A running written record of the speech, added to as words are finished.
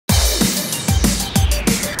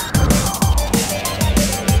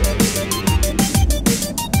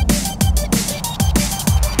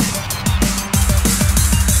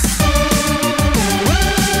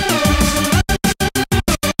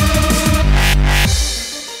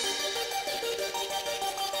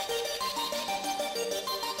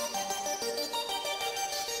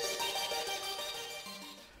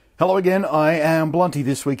Hello again, I am Blunty.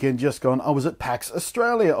 This weekend just gone, I was at PAX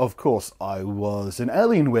Australia, of course. I was in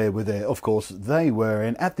Alienware were there, of course they were.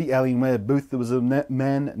 And at the Alienware booth there was a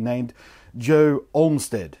man named Joe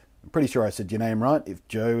Olmsted. I'm pretty sure I said your name right. If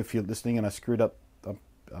you're listening and I screwed up,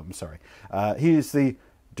 I'm sorry. He is the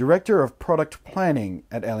Director of Product Planning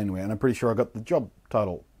at Alienware, and I'm pretty sure I got the job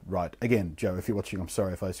title right. Again, Joe, if you're watching, I'm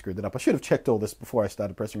sorry if I screwed that up. I should have checked all this before I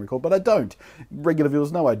started pressing record, but I don't. Regular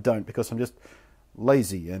viewers know I don't, because I'm just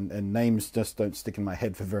lazy and names just don't stick in my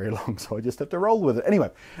head for very long, so I just have to roll with it.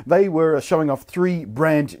 Anyway, they were showing off 3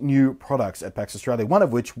 brand new products at PAX Australia, one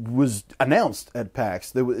of which was announced at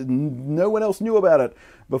PAX. No one else knew about it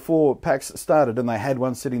before PAX started, and they had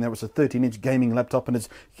one sitting there. It was a 13-inch gaming laptop, and it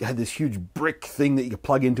had this huge brick thing that you could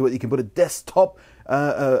plug into it. You can put a desktop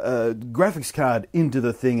graphics card into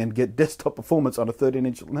the thing and get desktop performance on a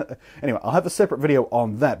 13-inch. Anyway, I'll have a separate video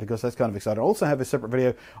on that because that's kind of exciting. I'll also have a separate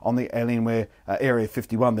video on the Alienware Area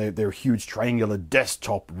 51, their huge triangular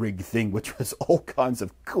desktop rig thing, which was all kinds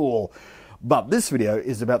of cool. But this video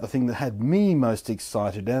is about the thing that had me most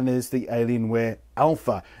excited, and is the Alienware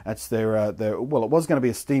Alpha. That's their well, it was going to be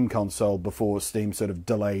a Steam console before Steam sort of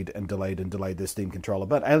delayed their Steam controller.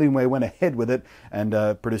 But Alienware went ahead with it and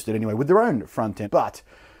produced it anyway with their own front end. But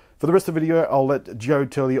for the rest of the video, I'll let Joe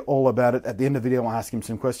tell you all about it. At the end of the video, I'll ask him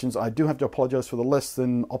some questions. I do have to apologize for the less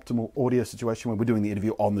than optimal audio situation when we're doing the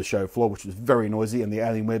interview on the show floor, which was very noisy, and the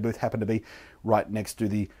Alienware booth happened to be right next to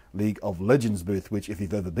the League of Legends booth, which, if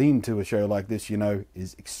you've ever been to a show like this, you know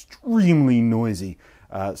is extremely noisy.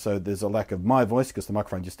 So there's a lack of my voice because the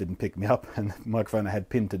microphone just didn't pick me up, and the microphone I had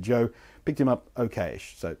pinned to Joe picked him up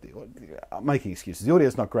okay-ish. So I'm making excuses. The audio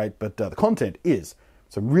is not great, but the content is.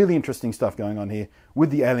 Some really interesting stuff going on here with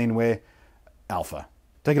the Alienware Alpha.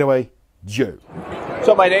 Take it away, Joe.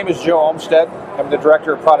 So my name is Joe Olmsted. I'm the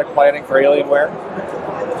Director of Product Planning for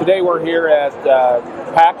Alienware. Today we're here at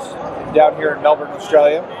PAX down here in Melbourne,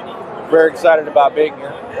 Australia. Very excited about being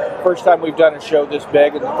here. First time we've done a show this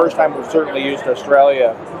big, and the first time we've certainly used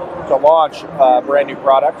Australia to launch brand new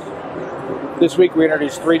products. This week we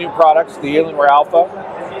introduced 3 new products: the Alienware Alpha,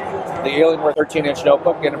 the Alienware 13-inch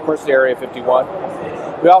notebook, and of course the Area 51.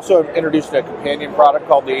 We also introduced a companion product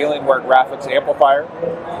called the Alienware Graphics Amplifier.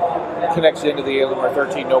 It connects into the Alienware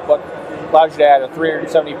 13 notebook. Allows you to add a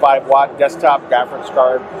 375-watt desktop graphics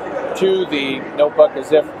card to the notebook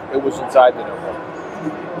as if it was inside the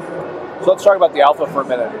notebook. So let's talk about the Alpha for a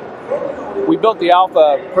minute. We built the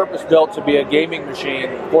Alpha purpose-built to be a gaming machine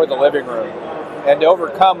for the living room. And to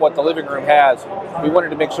overcome what the living room has, we wanted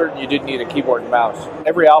to make certain you didn't need a keyboard and mouse.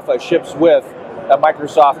 Every Alpha ships with a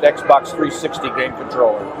Microsoft Xbox 360 game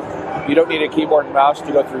controller. You don't need a keyboard and mouse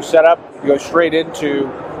to go through setup. You go straight into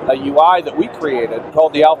a UI that we created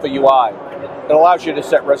called the Alpha UI. It allows you to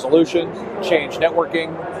set resolution, change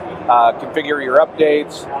networking, configure your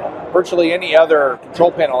updates, virtually any other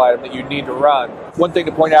control panel item that you need to run. One thing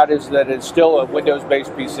to point out is that it's still a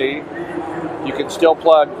Windows-based PC. You can still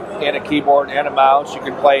plug in a keyboard and a mouse. You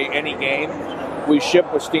can play any game. We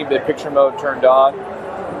ship with Steam Big Picture Mode turned on.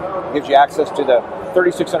 It gives you access to the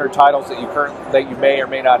 3,600 titles that you may or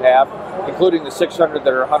may not have, including the 600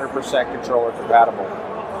 that are 100% controller compatible.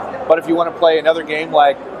 But if you want to play another game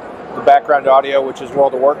like the background audio, which is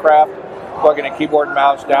World of Warcraft, plug in a keyboard and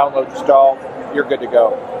mouse, download, install, you're good to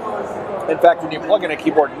go. In fact, when you plug in a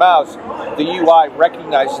keyboard and mouse, the UI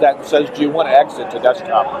recognizes that and says, do you want to exit to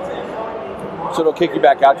desktop? So it'll kick you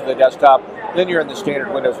back out to the desktop, then you're in the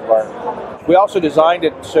standard Windows environment. We also designed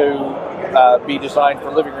it to be designed for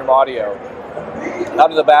living room audio. Out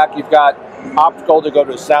of the back, you've got optical to go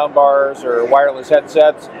to sound bars or wireless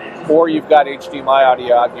headsets, or you've got HDMI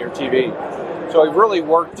audio out in your TV. So we've really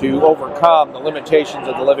worked to overcome the limitations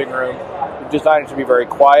of the living room. We've designed it to be very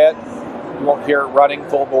quiet. You won't hear it running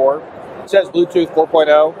full bore. It says Bluetooth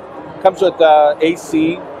 4.0. Comes with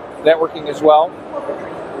AC networking as well.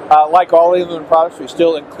 Like all Alienware products, we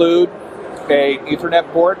still include a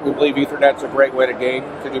Ethernet port. We believe Ethernet's a great way to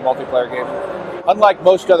do multiplayer gaming. Unlike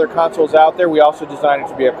most other consoles out there, we also designed it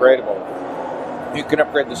to be upgradable. You can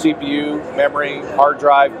upgrade the CPU, memory, hard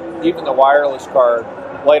drive, even the wireless card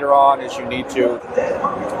later on as you need to.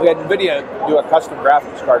 We had NVIDIA do a custom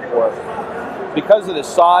graphics card for us. Because of the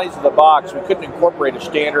size of the box, we couldn't incorporate a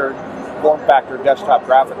standard form factor desktop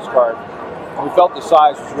graphics card. We felt the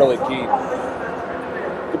size was really key.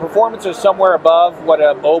 The performance is somewhere above what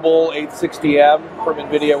a mobile 860M from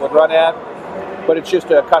NVIDIA would run at, but it's just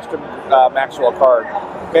a custom Maxwell card.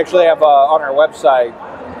 We actually have on our website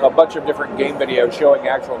a bunch of different game videos showing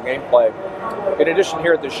actual gameplay. In addition,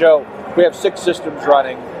 here at the show, we have 6 systems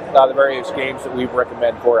running the various games that we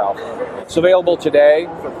recommend for Alpha. It's available today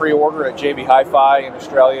for pre-order at JB Hi-Fi in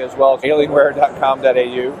Australia, as well as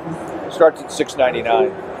alienware.com.au. Starts at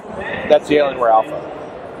 $6.99. That's the Alienware Alpha.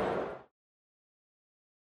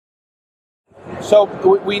 So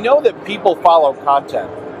we know that people follow content.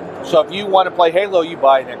 So if you want to play Halo, you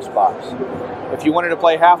buy an Xbox. If you wanted to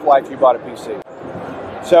play Half-Life, you bought a PC.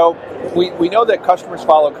 So we know that customers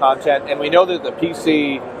follow content, and we know that the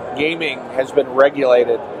PC gaming has been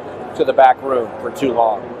regulated to the back room for too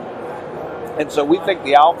long. And so we think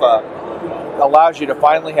the Alpha allows you to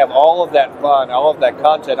finally have all of that fun, all of that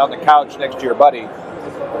content on the couch next to your buddy,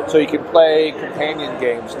 so you can play companion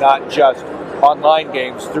games, not just online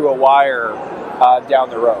games through a wire down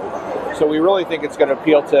the road. So we really think it's going to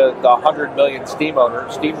appeal to the 100 million Steam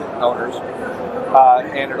owners,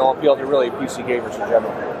 and it'll appeal to really PC gamers in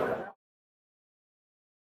general.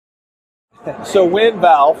 So when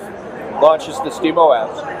Valve launches the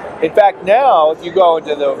SteamOS, in fact, now if you go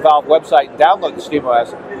into the Valve website and download the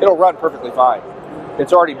SteamOS, it'll run perfectly fine.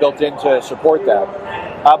 It's already built in to support that.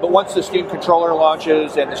 But once the Steam controller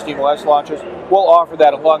launches and the SteamOS launches, we'll offer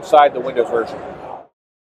that alongside the Windows version.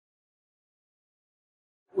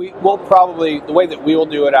 We'll probably, the way that we will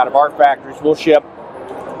do it out of our factories, we'll ship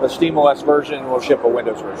a SteamOS version and we'll ship a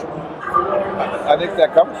Windows version. I think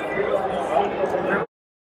that covers it.